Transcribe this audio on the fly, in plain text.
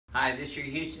Hi, this is your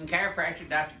Houston chiropractor,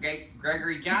 Dr.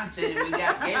 Gregory Johnson, and we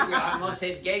got Gabriel. I almost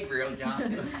said Gabriel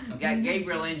Johnson. We got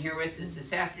Gabriel in here with us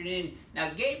this afternoon.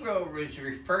 Now, Gabriel was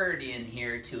referred in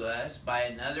here to us by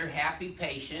another happy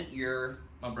patient,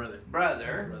 my brother.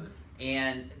 Brother.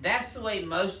 And that's the way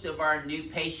most of our new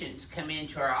patients come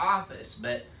into our office.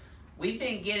 But we've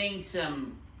been getting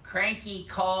some cranky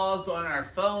calls on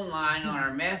our phone line, on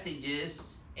our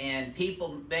messages, and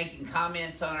people making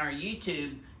comments on our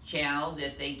YouTube channel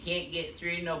that they can't get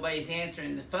through, nobody's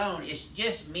answering the phone. It's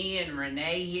just me and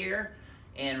Renee here,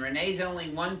 and Renee's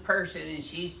only one person, and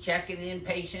she's checking in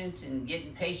patients and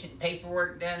getting patient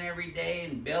paperwork done every day,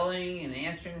 and billing and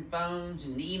answering phones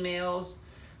and emails.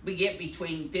 We get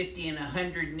between 50 and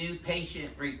 100 new patient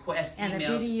request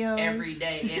emails every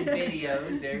day, and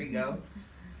videos. There you go.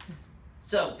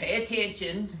 So pay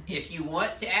attention. If you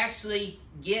want to actually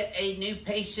get a new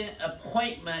patient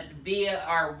appointment via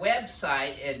our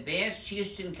website,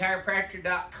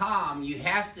 advancedhoustonchiropractor.com, you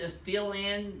have to fill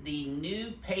in the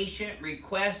new patient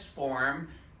request form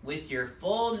with your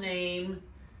full name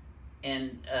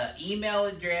and email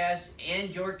address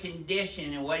and your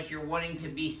condition and what you're wanting to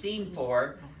be seen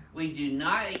for. We do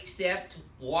not accept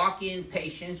walk-in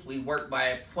patients. We work by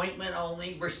appointment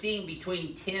only. We're seeing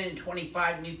between 10 and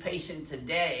 25 new patients a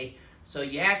day. So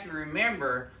you have to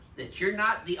remember that you're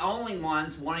not the only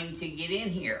ones wanting to get in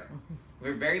here.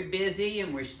 We're very busy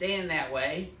and we're staying that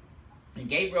way. And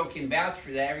Gabriel can vouch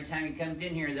for that. Every time he comes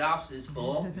in here, the office is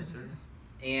full. Yes, sir.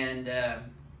 And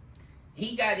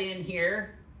he got in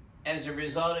here as a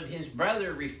result of his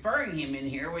brother referring him in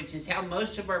here, which is how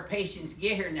most of our patients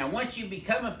get here. Now, once you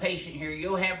become a patient here,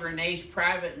 you'll have Renee's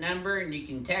private number, and you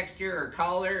can text her or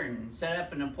call her and set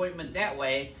up an appointment that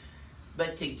way.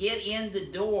 But to get in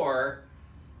the door,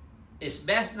 it's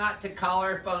best not to call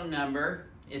our phone number.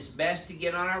 It's best to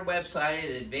get on our website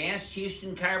at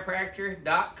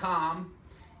advancedhoustonchiropractor.com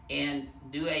and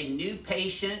do a new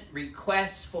patient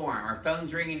request form. Our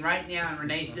phone's ringing right now, and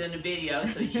Renee's doing a video,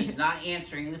 so she's not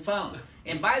answering the phone.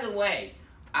 And by the way,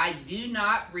 I do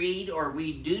not read, or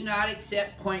we do not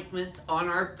accept appointments on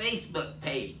our Facebook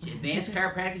page, Advanced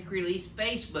Chiropractic Relief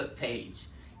Facebook page.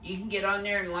 You can get on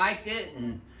there and like it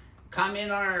and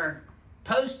comment on our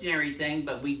post and everything,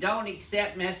 but we don't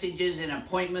accept messages and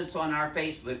appointments on our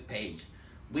Facebook page.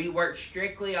 We work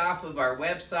strictly off of our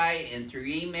website and through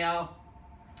email.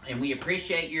 And we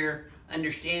appreciate your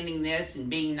understanding this and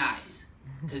being nice.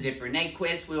 Because if Renee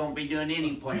quits, we won't be doing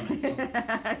any appointments.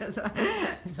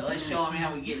 So let's show them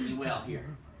how we get you well here.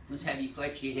 Let's have you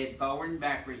flex your head forward and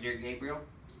backwards there, Gabriel.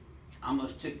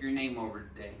 Almost took your name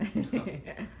over today.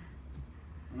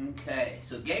 Okay,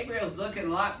 so Gabriel's looking a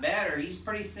lot better. He's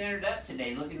pretty centered up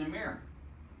today. Look in the mirror.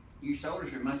 Your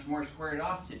shoulders are much more squared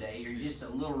off today. You're just a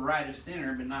little right of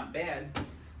center, but not bad.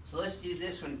 So let's do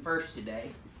this one first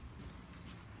today.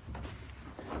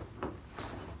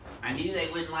 I knew they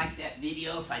wouldn't like that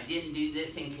video if I didn't do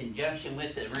this in conjunction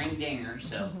with the ring dinger,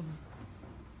 so.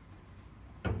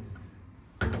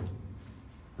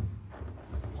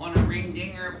 Want a ring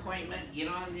dinger appointment? Get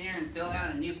on there and fill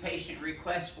out a new patient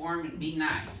request form and be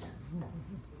nice.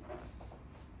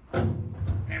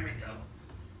 There we go.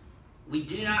 We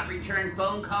do not return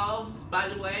phone calls, by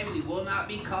the way. We will not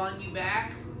be calling you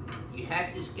back. You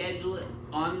have to schedule it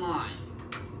online.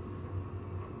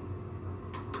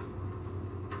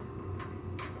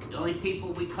 The only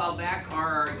people we call back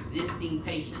are our existing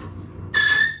patients.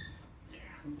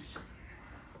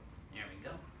 There we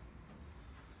go.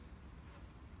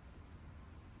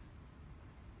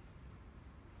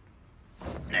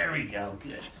 There we go,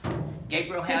 good.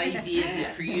 Gabriel, how easy is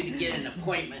it for you to get an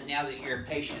appointment now that you're a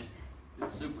patient?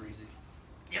 It's super easy.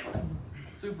 Yep.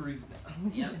 Super easy.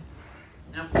 Yep.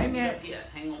 Now, bring it up yet.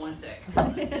 Hang on one second.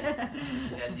 You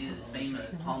gotta do the famous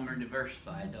Palmer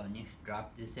Diversified on you.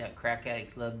 Drop this out. Crack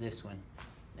addicts love this one.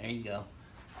 There you go.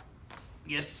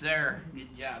 Yes, sir.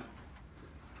 Good job.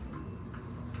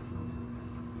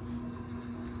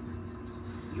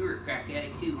 You were a crack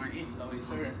addict too, weren't you? Oh, yes,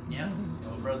 sir. Yeah.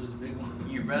 My brother's a big one.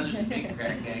 Your brother's a big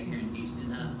crack addict here in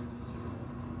Houston, huh?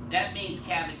 That means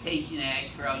cavitation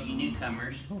addict for all you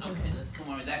newcomers. Okay, let's come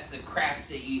over. That's the cracks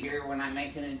that you hear when I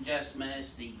make an adjustment.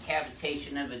 It's the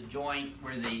cavitation of a joint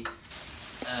where the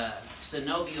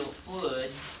synovial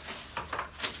fluid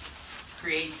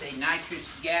creates a nitrous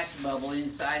gas bubble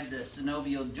inside the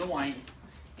synovial joint.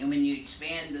 And when you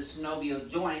expand the synovial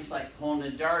joint, it's like pulling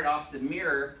a dart off the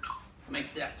mirror. It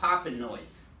makes that popping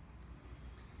noise.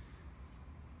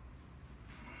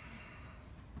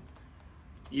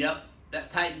 Yep. That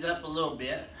tightens up a little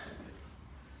bit,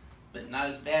 but not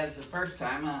as bad as the first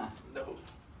time, huh? No.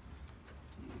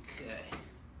 Okay.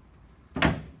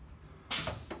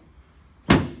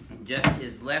 adjust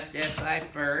his left SI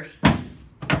first.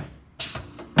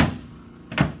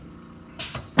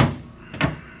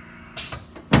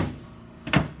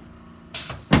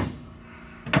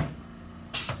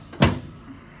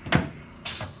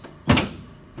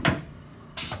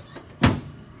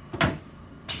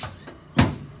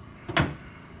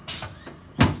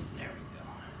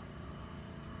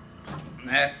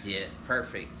 That's it,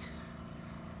 perfect.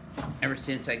 Ever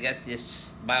since I got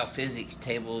this BioPhysics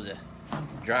table to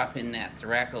drop in that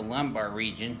thoracolumbar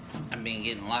region, I've been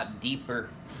getting a lot deeper,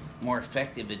 more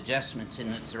effective adjustments in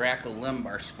the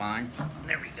thoracolumbar spine.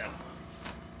 There we go.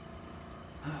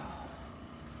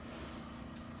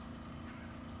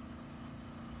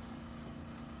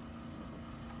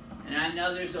 And I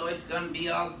know there's always going to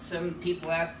be some people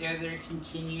out there that are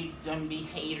going to be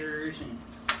haters and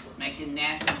making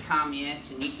nasty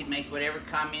comments, and you can make whatever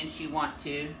comments you want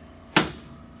to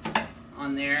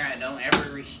on there. I don't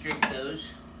ever restrict those.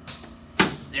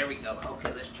 There we go.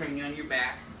 Okay, let's turn you on your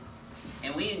back.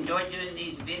 And we enjoy doing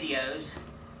these videos.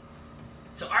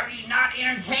 So are you not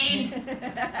entertained?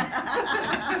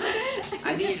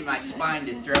 I needed my spine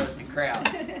to throw at the crowd.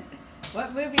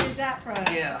 What movie is that from?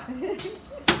 Yeah.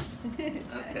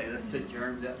 Okay, let's put your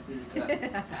arms out to the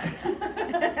side.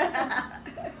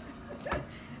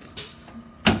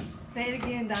 Say it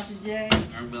again, Dr. J.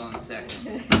 Arm bell in a second.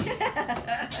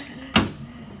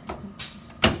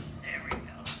 There we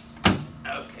go.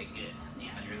 Okay, good.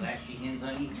 Now relax your hands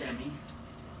on your tummy.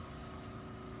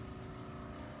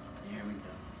 There we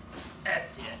go.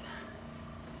 That's it.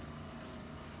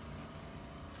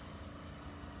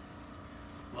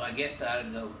 Well, I guess I ought to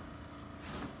go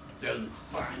throw the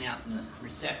spine out in the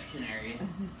reception area.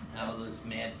 All those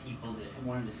mad people that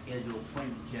wanted to schedule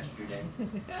appointments yesterday.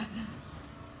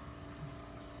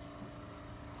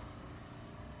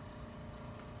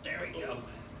 There we go.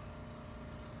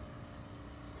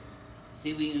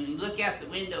 See, when you look out the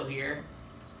window here,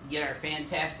 you get our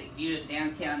fantastic view of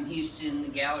downtown Houston, the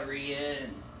Galleria,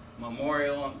 and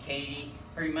Memorial and Katy.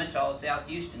 Pretty much all of South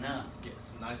Houston, huh? Yes,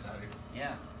 nice out here.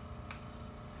 Yeah.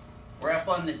 We're up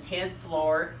on the 10th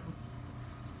floor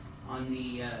on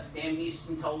the Sam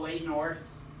Houston Tollway North,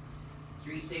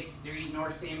 363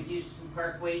 North Sam Houston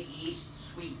Parkway East,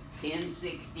 Suite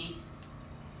 1060.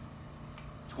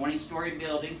 20-story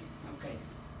building. Okay,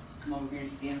 let's come over here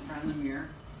and stand in front of the mirror.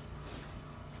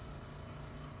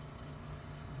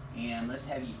 And let's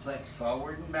have you flex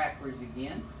forward and backwards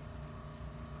again.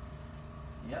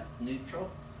 Yep,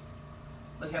 neutral.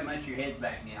 Look how much your head's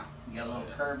back now. You got a little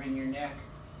curve in your neck.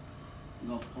 I'm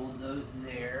going to pull those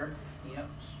there. Yep,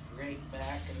 straight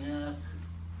back and up.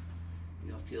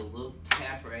 You'll feel a little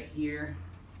tap right here.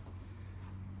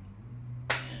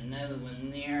 And another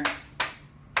one there.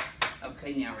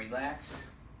 Okay, now relax.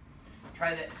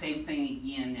 Try that same thing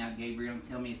again now, Gabriel, and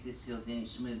tell me if this feels any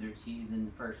smoother to you than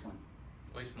the first one.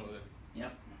 Way smoother.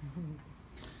 Yep.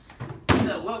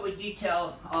 So what would you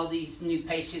tell all these new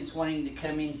patients wanting to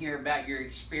come in here about your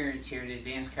experience here at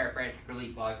Advanced Chiropractic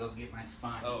Relief while I go get my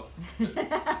spine? Oh.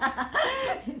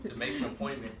 To make an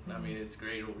appointment, I mean, it's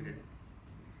great over here.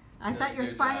 I thought your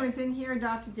spine was in here,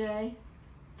 Dr. J.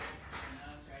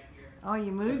 Oh,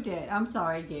 you moved it. I'm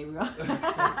sorry, Gabriel.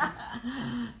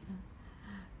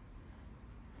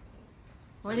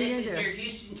 What So are you this is gonna do? your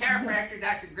Houston chiropractor,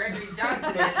 Dr. Gregory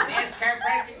Johnson at Advanced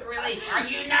Chiropractic Relief. Are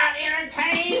you not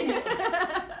entertained?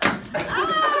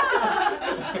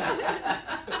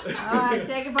 All right,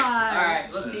 say goodbye. All right,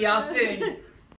 we'll see y'all soon.